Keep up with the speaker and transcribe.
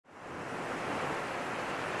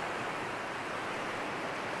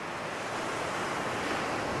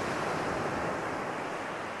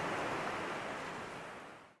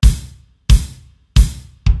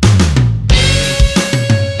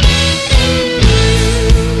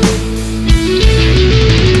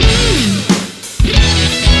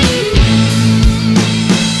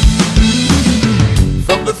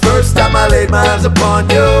eyes upon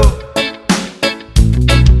you.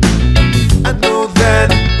 I know then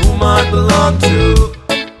whom I belong to.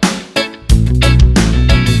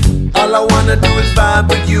 All I wanna do is vibe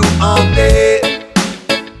with you all day.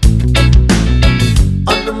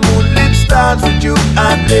 On the moonlit stars with you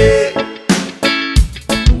I lay.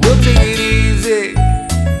 We'll take it easy,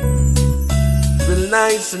 real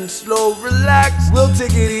nice and slow, relax. We'll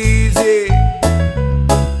take it easy,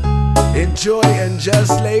 enjoy and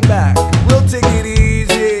just lay back. We'll take it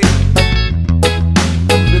easy,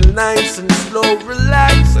 real nice and slow,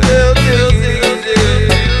 relax. We'll take it easy.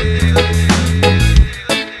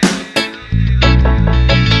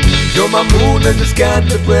 You're my moon and just can't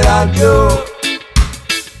live without you.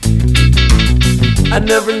 I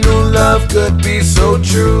never knew love could be so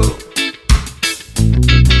true.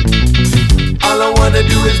 All I wanna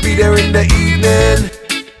do is be there in the evening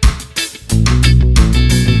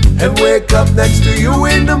and wake up next to you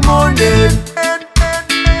in the morning.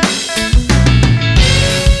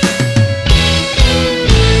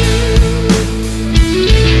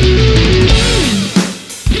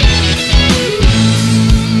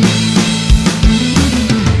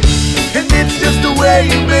 And it's just the way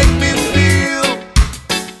you make me feel.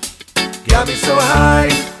 Got me so high,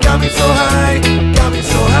 got me so high, got me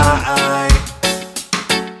so high.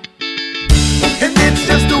 And it's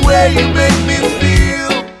just the way you make me feel.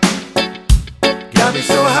 Got me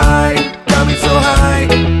so high, got me so high,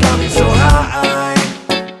 got me so high.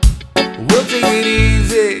 We'll take it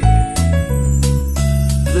easy,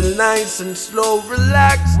 little nice and slow,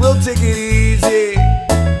 relax. We'll take it easy,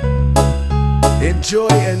 enjoy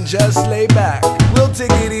and just lay back. We'll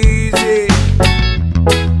take it easy,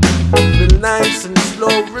 real nice and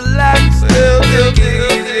slow, relax. We'll take it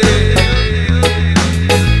easy.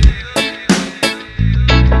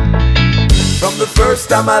 From the first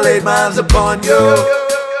time I laid my eyes upon you,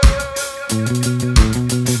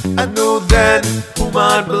 I knew then whom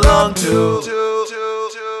I belonged to.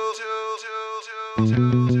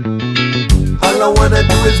 All I wanna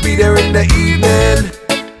do is be there in the evening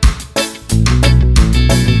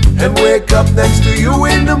and wake up next to you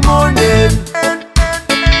in the morning.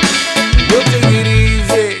 We'll take it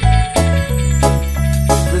easy,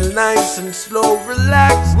 real nice and slow,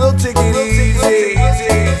 relax. We'll take it easy,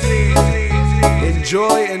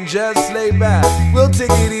 enjoy and just lay back. We'll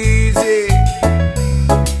take it easy,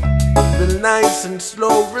 real nice and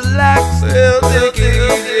slow, relax. We'll take it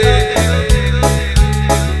easy.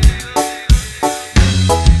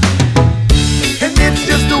 And it's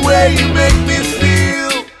just the way you make me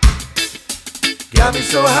feel. Got me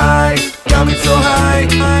so high, got me so high,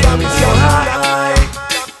 got me so high.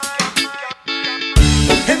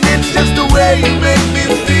 And it's just the way you make me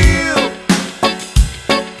feel.